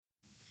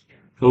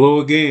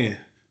Hello again.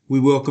 We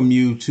welcome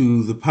you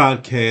to the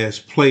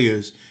podcast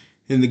Players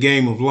in the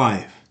Game of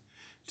Life.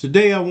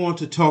 Today I want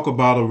to talk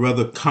about a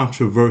rather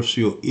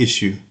controversial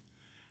issue.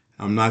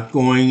 I'm not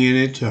going in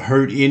it to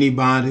hurt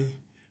anybody,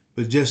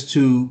 but just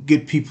to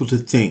get people to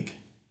think.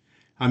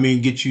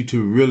 Get you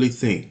to really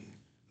think.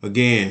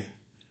 Again,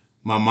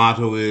 my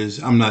motto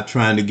is I'm not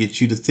trying to get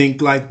you to think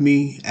like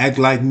me, act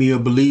like me, or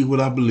believe what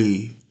I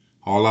believe.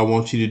 All I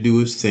want you to do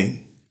is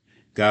think.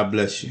 God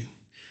bless you.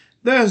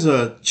 There's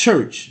a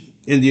church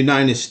in the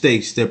United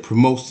States that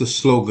promotes the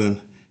slogan,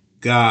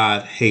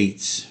 God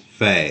hates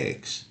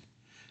fags.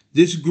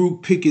 This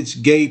group pickets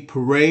gay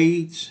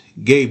parades,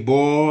 gay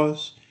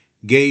bars,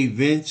 gay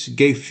events,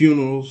 gay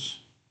funerals,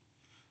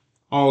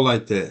 all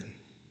like that.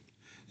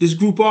 This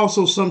group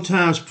also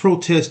sometimes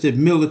protested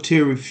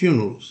military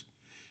funerals,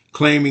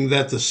 claiming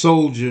that the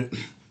soldier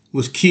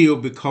was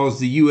killed because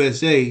the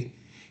USA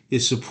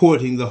is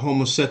supporting the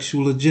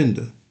homosexual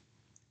agenda.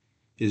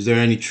 Is there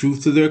any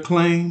truth to their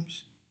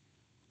claims?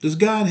 Does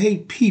God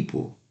hate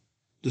people?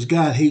 Does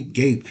God hate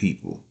gay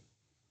people?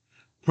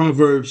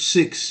 Proverbs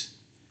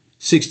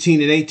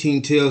 6:16 and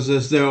 18 tells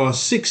us there are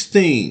 6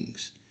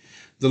 things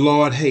the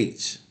Lord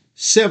hates.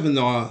 7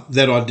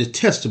 that are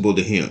detestable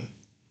to him.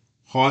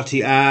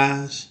 Haughty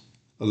eyes,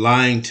 a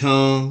lying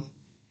tongue,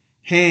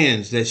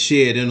 hands that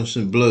shed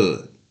innocent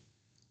blood,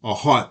 a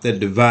heart that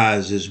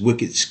devises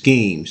wicked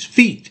schemes,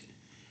 feet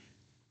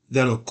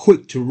that are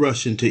quick to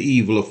rush into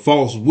evil, a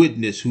false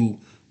witness who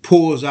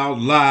pours out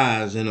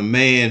lies, and a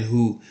man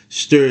who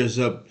stirs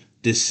up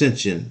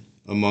dissension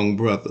among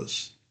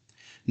brothers.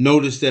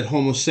 Notice that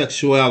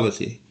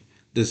homosexuality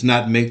does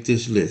not make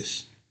this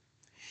list.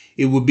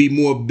 It would be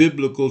more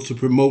biblical to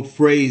promote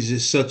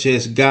phrases such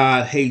as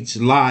God hates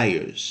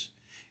liars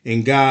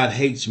and God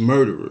hates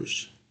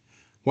murderers.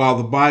 While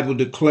the Bible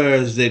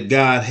declares that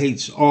God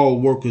hates all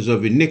workers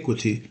of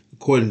iniquity,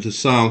 according to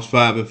Psalms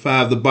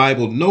 5:5, the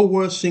Bible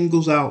nowhere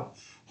singles out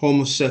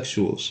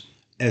homosexuals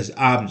as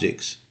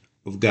objects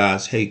of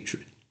God's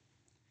hatred.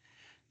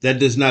 That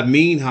does not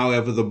mean,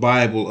 however, the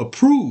Bible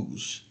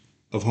approves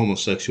of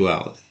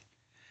homosexuality.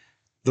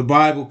 The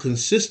Bible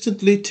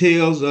consistently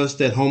tells us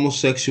that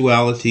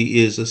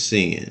homosexuality is a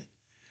sin.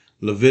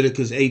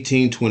 Leviticus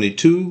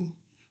 18:22,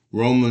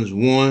 Romans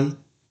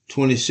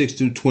 1:26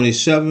 through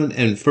 27,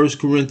 and 1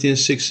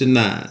 Corinthians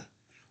 6:9.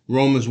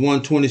 Romans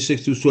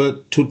 1:26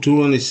 through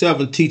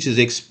 27 teaches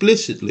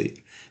explicitly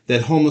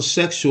that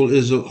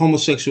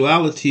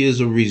homosexuality is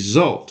a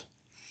result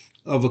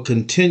of a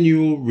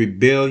continual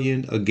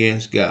rebellion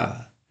against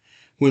God.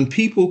 When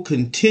people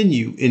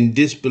continue in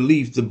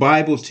disbelief, the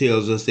Bible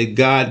tells us that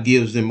God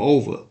gives them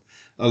over,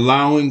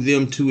 allowing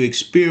them to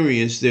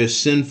experience their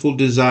sinful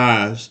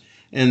desires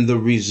and the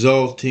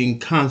resulting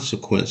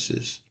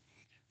consequences.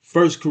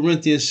 1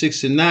 Corinthians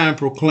 6:9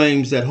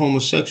 proclaims that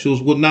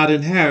homosexuals will not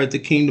inherit the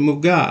kingdom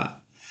of God.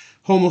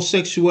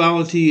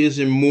 Homosexuality is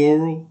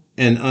immoral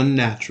and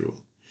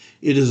unnatural.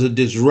 It is a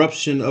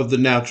disruption of the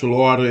natural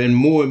order and,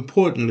 more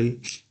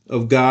importantly,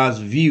 of God's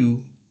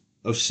view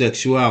of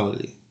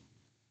sexuality.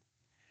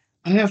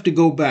 I have to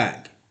go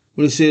back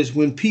when it says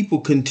when people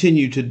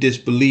continue to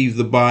disbelieve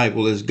the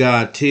Bible, as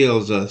God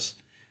tells us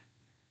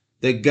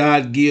that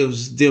God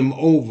gives them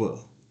over,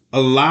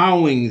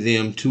 allowing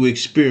them to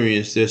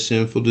experience their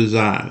sinful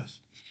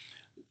desires.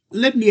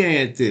 Let me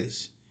add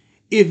this.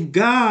 If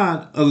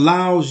God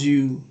allows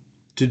you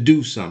to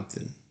do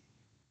something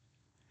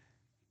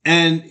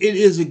and it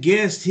is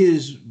against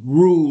his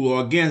rule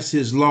or against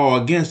his law,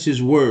 against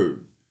his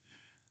word,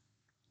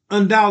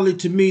 undoubtedly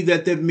to me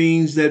that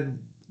means that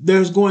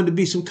there's going to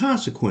be some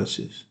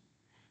consequences.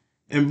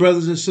 And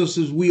brothers and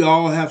sisters, we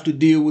all have to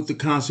deal with the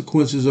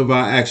consequences of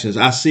our actions.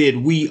 I said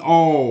we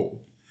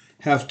all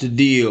have to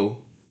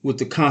deal with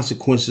the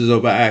consequences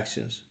of our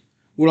actions.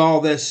 With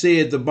all that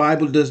said, the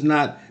Bible does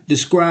not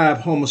describe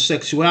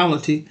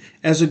homosexuality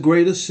as a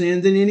greater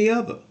sin than any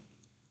other.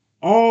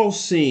 All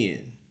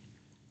sin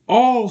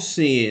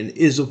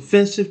is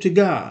offensive to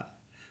God.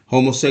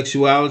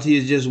 Homosexuality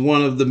is just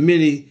one of the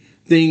many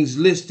things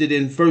listed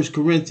in 1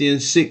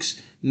 Corinthians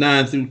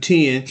 6:9 through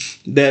 10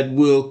 that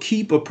will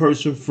keep a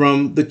person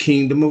from the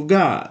kingdom of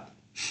God.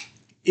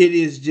 It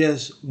is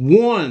just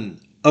one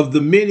of the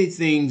many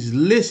things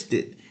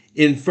listed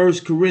in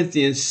 1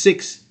 Corinthians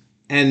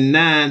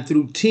 6:9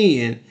 through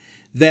 10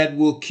 that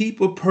will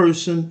keep a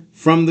person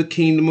from the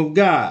kingdom of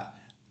God.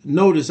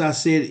 Notice I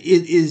said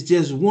it is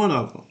just one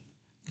of them.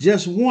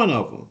 Just one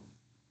of them.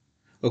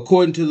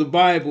 According to the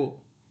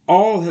Bible,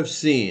 all have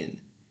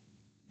sinned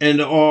and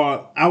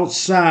are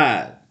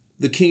outside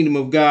the kingdom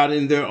of God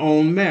in their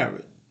own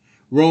merit.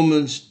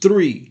 Romans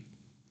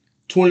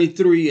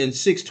 3:23 and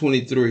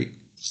 6:23.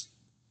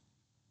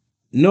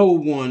 No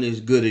one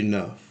is good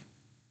enough,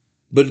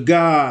 but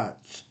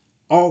God's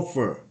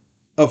offer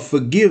of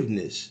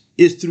forgiveness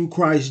is through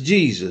Christ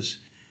Jesus.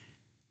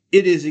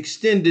 It is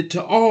extended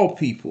to all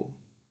people.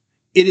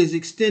 It is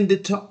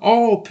extended to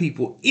all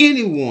people.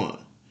 Anyone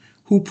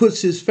who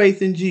puts his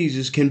faith in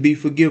Jesus can be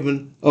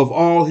forgiven of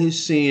all his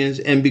sins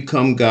and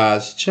become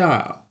God's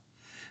child.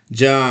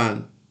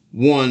 John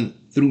 1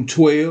 through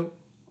 12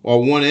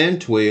 or 1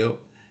 and 12,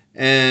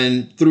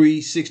 and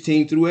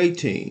 3:16 through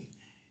 18.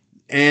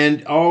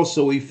 And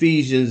also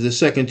Ephesians, the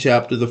second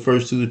chapter, the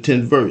first through the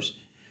 10th verse.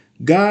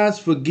 God's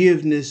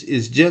forgiveness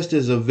is just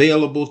as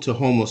available to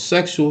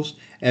homosexuals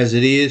as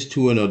it is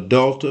to an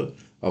adulterer,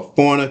 a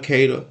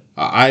fornicator,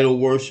 an idol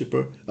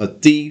worshiper, a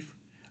thief,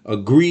 a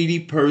greedy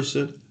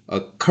person,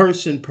 a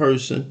cursing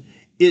person.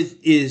 It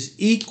is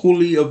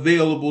equally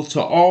available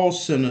to all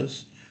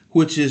sinners,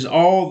 which is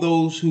all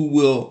those who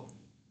will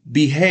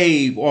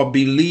behave or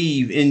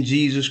believe in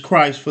Jesus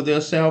Christ for their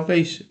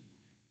salvation.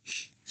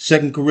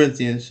 2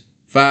 Corinthians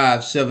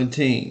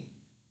 5:17.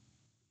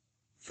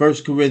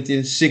 1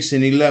 Corinthians 6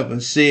 and 11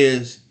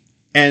 says,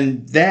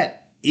 and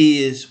that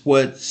is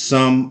what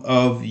some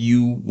of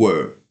you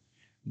were,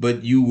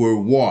 but you were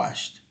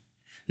washed.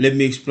 Let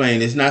me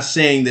explain. It's not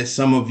saying that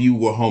some of you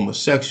were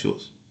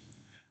homosexuals,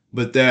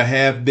 but there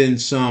have been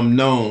some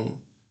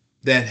known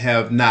that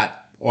have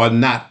not or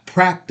not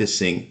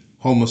practicing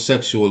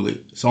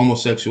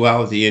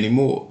homosexuality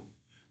anymore,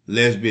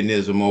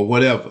 lesbianism or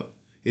whatever.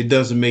 It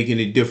doesn't make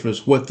any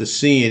difference what the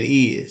sin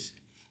is.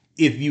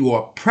 If you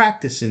are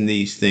practicing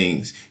these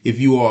things, if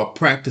you are a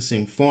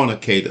practicing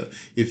fornicator,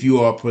 if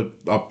you are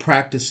a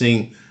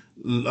practicing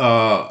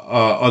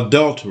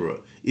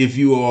adulterer, if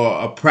you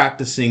are a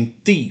practicing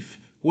thief,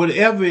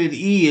 whatever it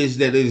is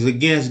that is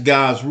against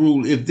God's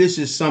rule, if this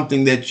is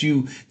something that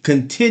you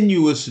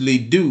continuously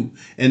do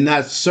and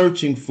not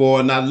searching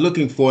for, not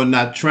looking for,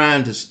 not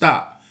trying to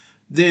stop,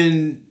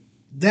 then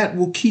that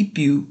will keep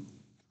you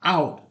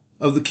out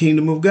of the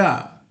kingdom of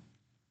God.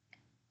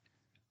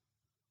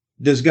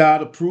 Does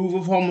God approve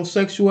of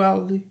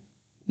homosexuality?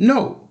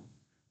 No.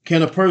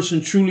 Can a person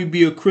truly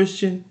be a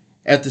Christian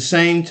at the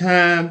same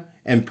time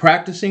and be a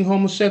practicing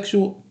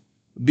homosexual?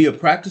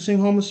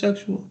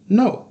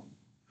 No.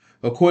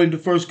 According to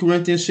 1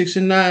 Corinthians 6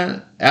 and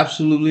 9,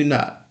 absolutely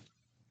not.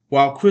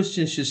 While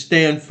Christians should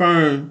stand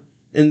firm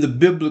in the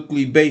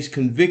biblically based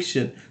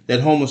conviction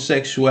that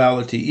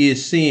homosexuality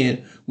is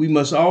sin, we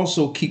must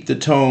also keep the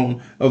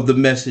tone of the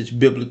message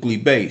biblically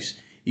based.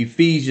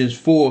 Ephesians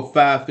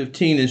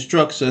 4:5-15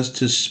 instructs us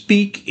to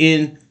speak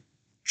in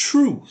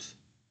truth,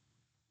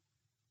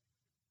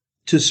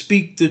 to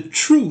speak the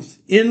truth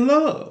in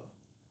love.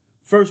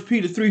 1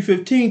 Peter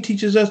 3:15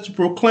 teaches us to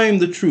proclaim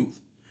the truth,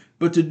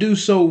 but to do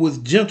so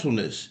with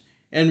gentleness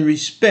and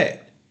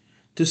respect.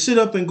 To sit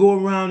up and go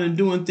around and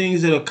doing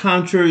things that are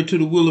contrary to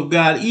the will of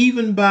God,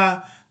 even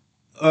by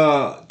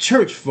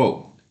church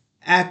folk,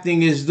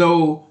 acting as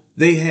though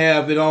they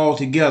have it all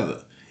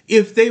together.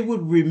 If they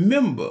would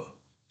remember,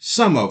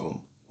 some of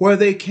them, where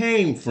they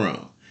came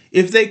from,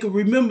 if they could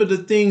remember the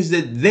things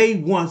that they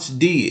once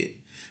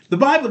did. The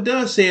Bible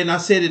does say, and I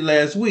said it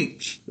last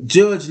week,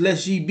 judge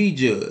lest ye be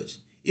judged.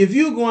 If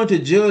you're going to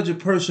judge a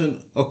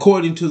person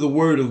according to the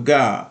word of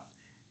God,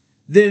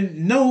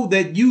 then know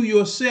that you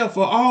yourself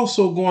are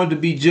also going to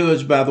be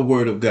judged by the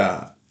word of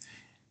God.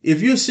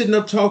 If you're sitting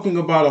up talking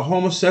about a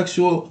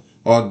homosexual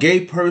or a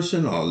gay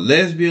person or a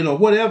lesbian or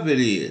whatever it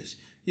is,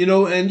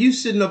 and you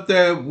sitting up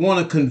there want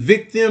to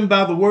convict them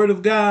by the word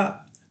of God,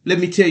 let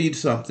me tell you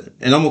something,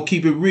 and I'm going to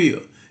keep it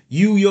real.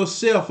 You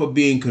yourself are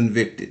being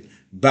convicted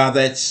by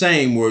that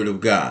same word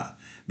of God.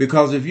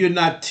 Because if you're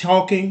not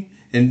talking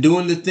and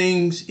doing the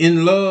things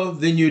in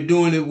love, then you're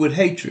doing it with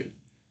hatred.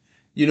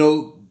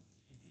 You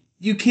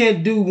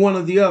can't do one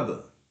or the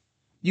other.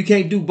 You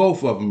can't do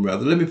both of them,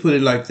 rather. Let me put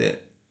it like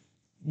that.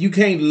 You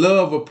can't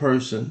love a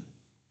person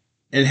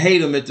and hate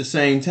them at the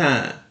same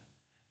time.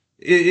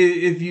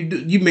 If you do,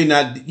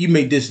 you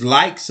may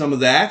dislike some of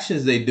the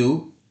actions they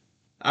do.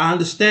 I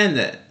understand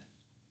that.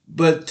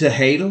 But to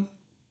hate them,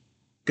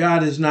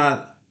 God is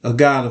not a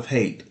God of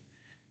hate.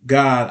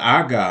 God,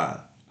 our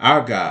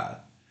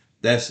God.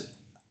 That's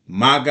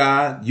my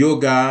God, your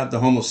God, the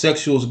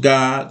homosexual's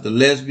God, the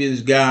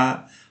lesbian's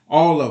God,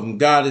 all of them.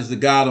 God is the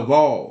God of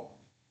all.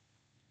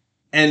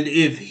 And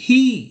if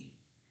he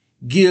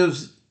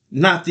gives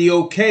not the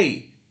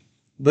okay,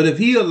 but if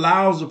he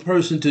allows a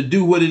person to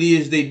do what it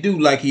is they do,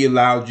 like he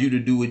allowed you to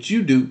do what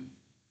you do,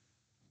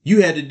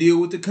 you had to deal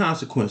with the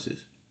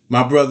consequences.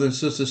 My brother and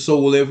sister,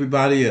 so will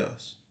everybody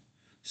else.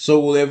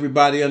 So will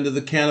everybody under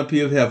the canopy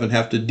of heaven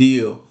have to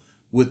deal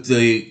with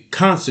the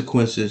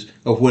consequences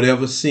of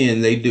whatever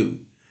sin they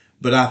do.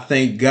 But I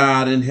thank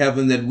God in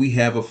heaven that we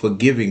have a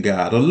forgiving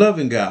God, a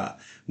loving God,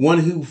 one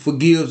who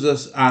forgives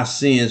us our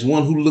sins,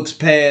 one who looks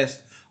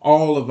past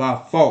all of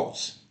our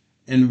faults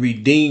and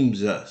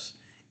redeems us.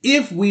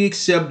 If we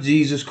accept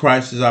Jesus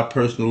Christ as our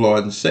personal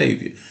Lord and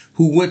Savior,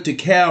 who went to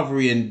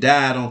Calvary and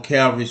died on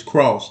Calvary's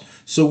cross,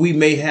 so we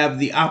may have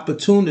the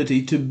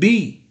opportunity to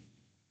be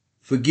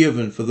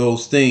forgiven for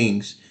those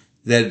things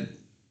that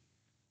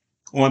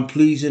are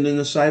unpleasing in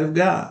the sight of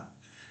God.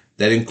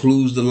 That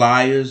includes the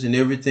liars and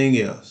everything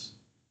else.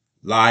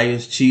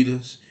 Liars,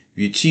 cheaters. If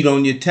you cheat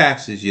on your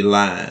taxes, you're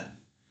lying.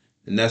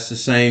 And that's the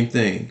same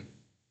thing.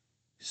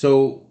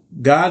 So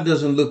God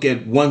doesn't look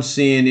at one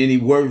sin any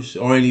worse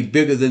or any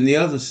bigger than the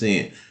other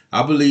sin.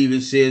 I believe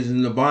it says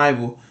in the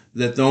Bible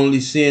that the only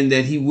sin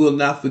that he will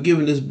not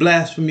forgive is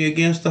blasphemy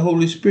against the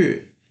Holy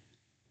Spirit.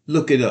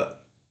 Look it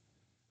up.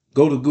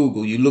 Go to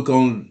Google. You look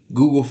on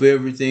Google for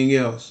everything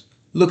else.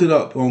 Look it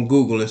up on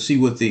Google and see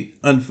what the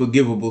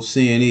unforgivable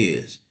sin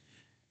is.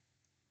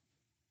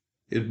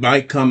 It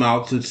might come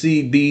out to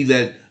be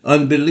that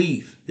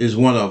unbelief is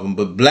one of them,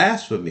 but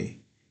blasphemy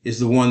is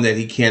the one that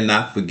he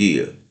cannot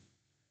forgive.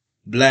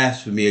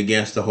 Blasphemy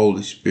against the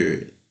Holy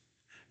Spirit.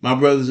 My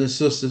brothers and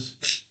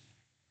sisters,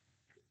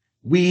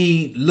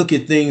 we look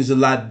at things a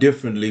lot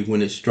differently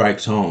when it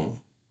strikes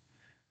home.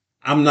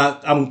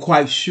 I'm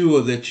quite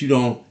sure that you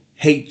don't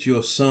hate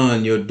your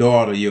son, your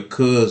daughter, your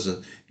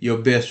cousin, your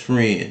best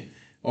friend,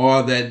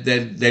 or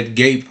that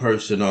gay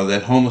person or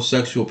that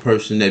homosexual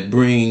person that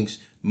brings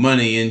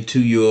money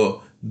into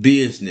your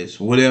business,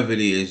 whatever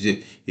it is.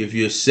 If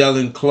you're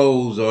selling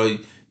clothes or,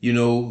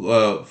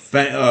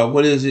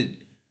 what is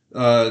it?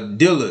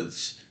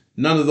 Dillards.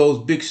 None of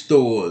those big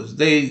stores.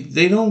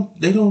 They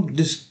don't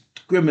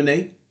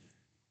discriminate.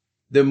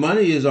 Their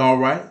money is all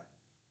right.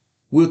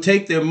 We'll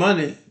take their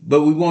money,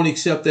 but we won't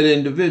accept that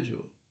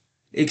individual.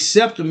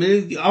 Accept them.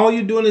 All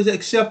you're doing is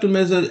accept them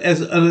as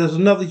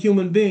another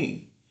human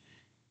being.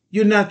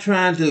 You're not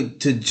trying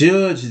to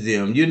judge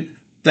them.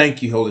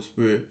 Thank you, Holy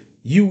Spirit.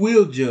 You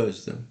will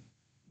judge them,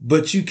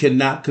 but you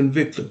cannot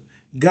convict them.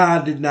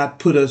 God did not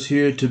put us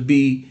here to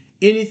be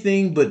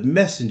anything but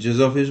messengers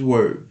of his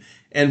word.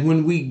 And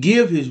when we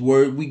give his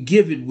word, we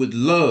give it with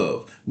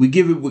love. We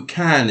give it with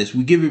kindness.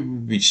 We give it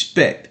with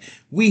respect.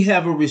 We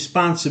have a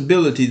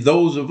responsibility,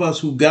 those of us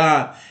who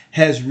God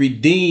has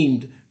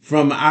redeemed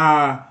from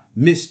our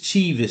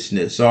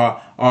mischievousness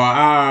or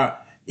our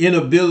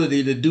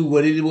inability to do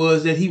what it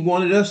was that he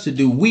wanted us to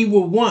do. We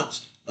were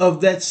once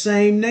of that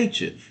same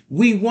nature.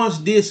 We once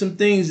did some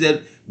things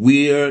that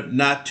we're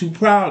not too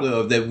proud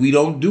of, that we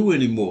don't do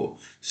anymore.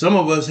 Some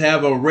of us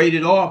have a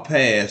rated R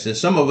pass and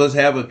some of us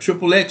have a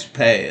triple X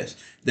pass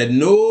that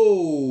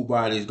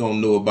nobody's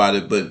going to know about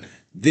it but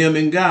them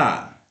and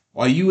God.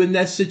 Are you in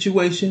that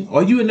situation?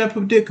 Are you in that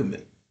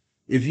predicament?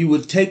 If you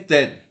would take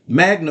that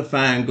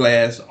magnifying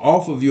glass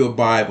off of your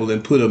Bible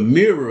and put a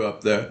mirror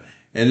up there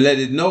and let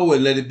it know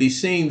and let it be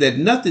seen that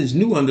nothing's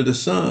new under the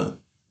sun.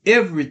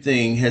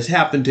 Everything has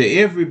happened to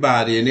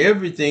everybody and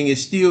everything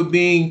is still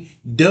being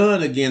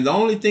done again. The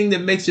only thing that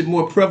makes it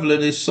more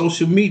prevalent is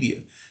social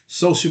media.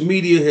 Social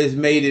media has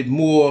made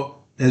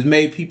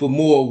people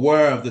more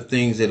aware of the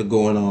things that are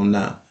going on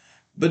now.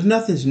 But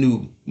nothing's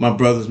new, my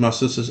brothers, my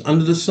sisters,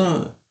 under the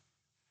sun.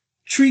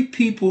 Treat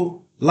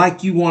people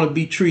like you want to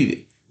be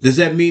treated. Does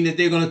that mean that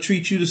they're going to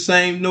treat you the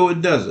same? No,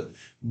 it doesn't.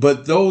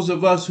 But those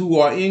of us who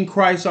are in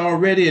Christ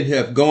already and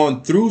have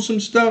gone through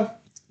some stuff,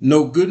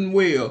 know good and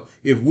well,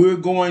 if we're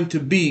going to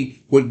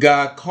be what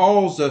God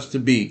calls us to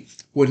be,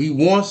 what he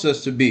wants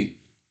us to be,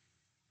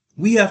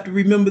 we have to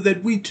remember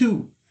that we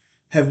too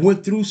have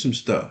went through some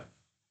stuff.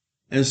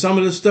 And some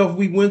of the stuff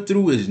we went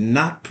through is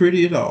not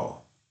pretty at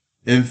all.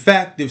 In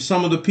fact, if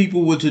some of the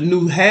people were to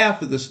know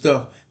half of the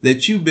stuff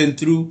that you've been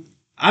through,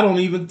 I don't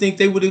even think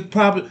they would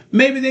have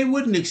maybe they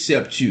wouldn't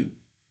accept you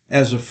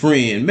as a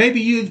friend.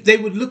 Maybe they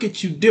would look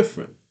at you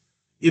different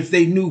if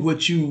they knew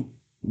what you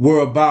were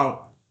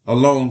about a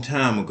long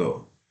time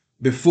ago,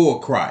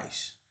 before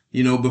Christ,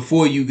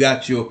 before you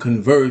got your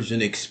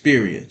conversion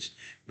experience,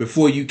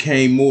 before you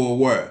came more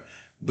aware.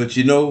 But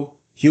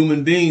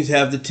human beings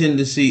have the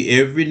tendency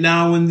every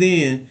now and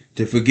then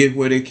to forget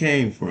where they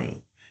came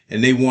from.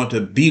 And they want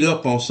to beat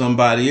up on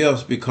somebody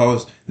else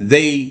because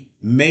they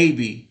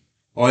maybe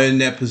are in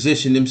that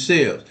position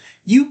themselves.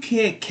 You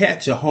can't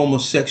catch a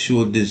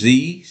homosexual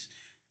disease.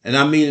 And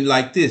I mean it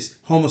like this.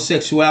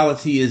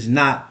 Homosexuality is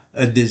not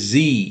a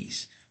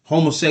disease.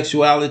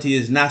 Homosexuality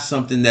is not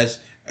something that's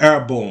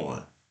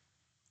airborne.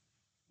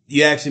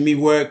 You asking me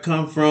where it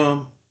come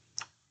from?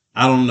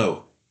 I don't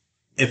know.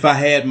 If I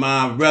had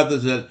my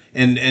brothers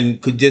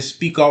and could just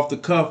speak off the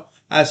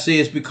cuff, I'd say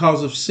it's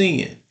because of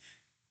sin.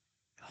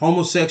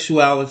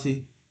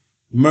 Homosexuality,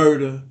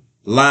 murder,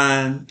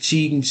 lying,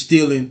 cheating,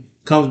 stealing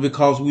comes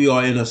because we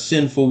are in a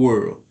sinful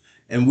world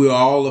and we're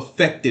all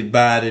affected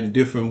by it in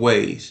different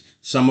ways.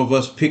 Some of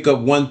us pick up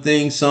one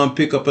thing, some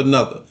pick up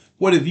another.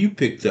 What have you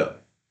picked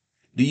up?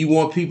 Do you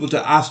want people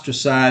to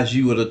ostracize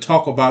you or to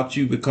talk about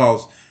you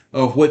because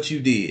of what you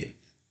did?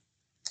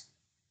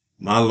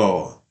 My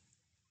Lord,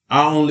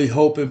 I only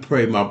hope and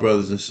pray, my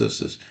brothers and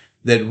sisters,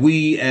 that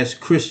we as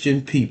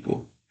Christian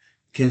people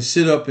can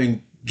sit up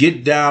and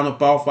get down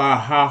up off our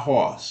high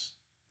horse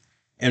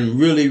and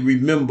really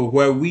remember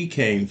where we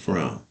came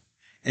from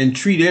and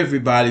treat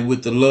everybody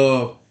with the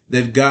love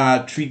that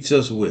God treats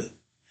us with.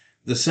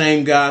 The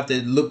same God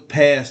that looked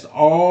past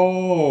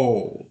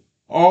all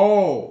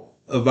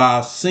of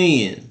our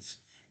sins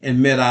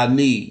and met our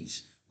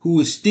needs, who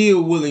is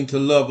still willing to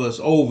love us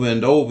over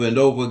and over and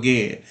over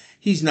again.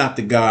 He's not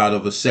the God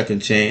of a second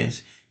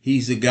chance.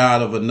 He's the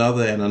God of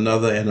another and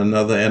another and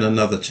another and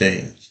another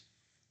chance.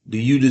 Do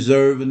you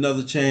deserve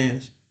another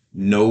chance?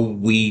 No,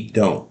 we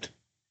don't.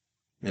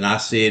 And I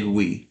said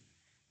we.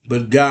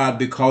 But God,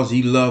 because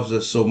he loves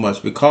us so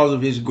much, because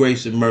of his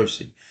grace and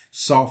mercy,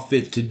 saw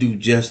fit to do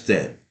just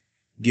that.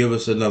 Give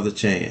us another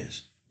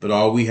chance. But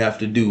all we have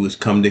to do is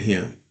come to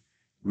him,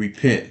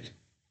 repent,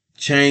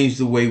 change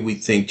the way we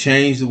think,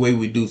 change the way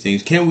we do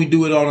things. Can we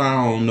do it on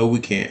our own? No, we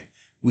can't.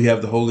 We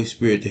have the Holy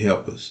Spirit to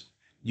help us.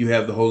 You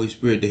have the Holy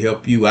Spirit to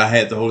help you. I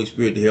had the Holy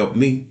Spirit to help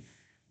me.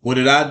 What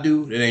did I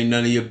do? It ain't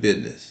none of your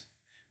business.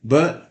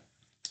 But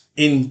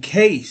in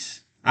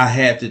case I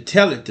had to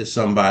tell it to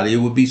somebody, it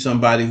would be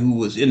somebody who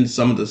was in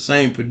some of the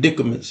same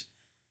predicaments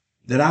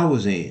that I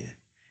was in.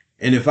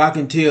 And if I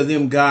can tell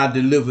them God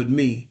delivered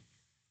me,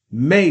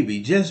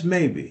 maybe, just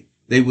maybe,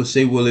 they will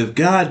say, well, if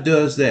God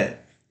does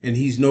that and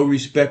he's no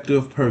respecter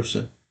of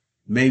person,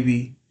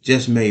 maybe,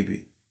 just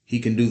maybe, he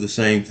can do the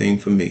same thing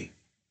for me.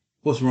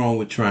 What's wrong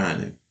with trying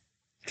him?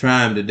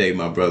 Try him today,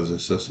 my brothers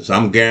and sisters.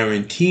 I'm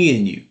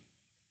guaranteeing you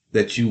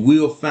that you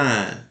will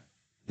find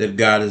that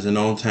God is an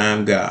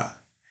on-time God.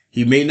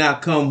 He may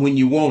not come when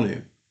you want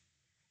him,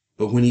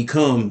 but when he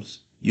comes,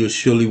 you'll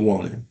surely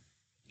want him.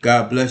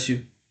 God bless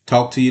you.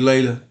 Talk to you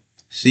later.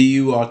 See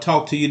you or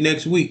talk to you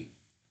next week.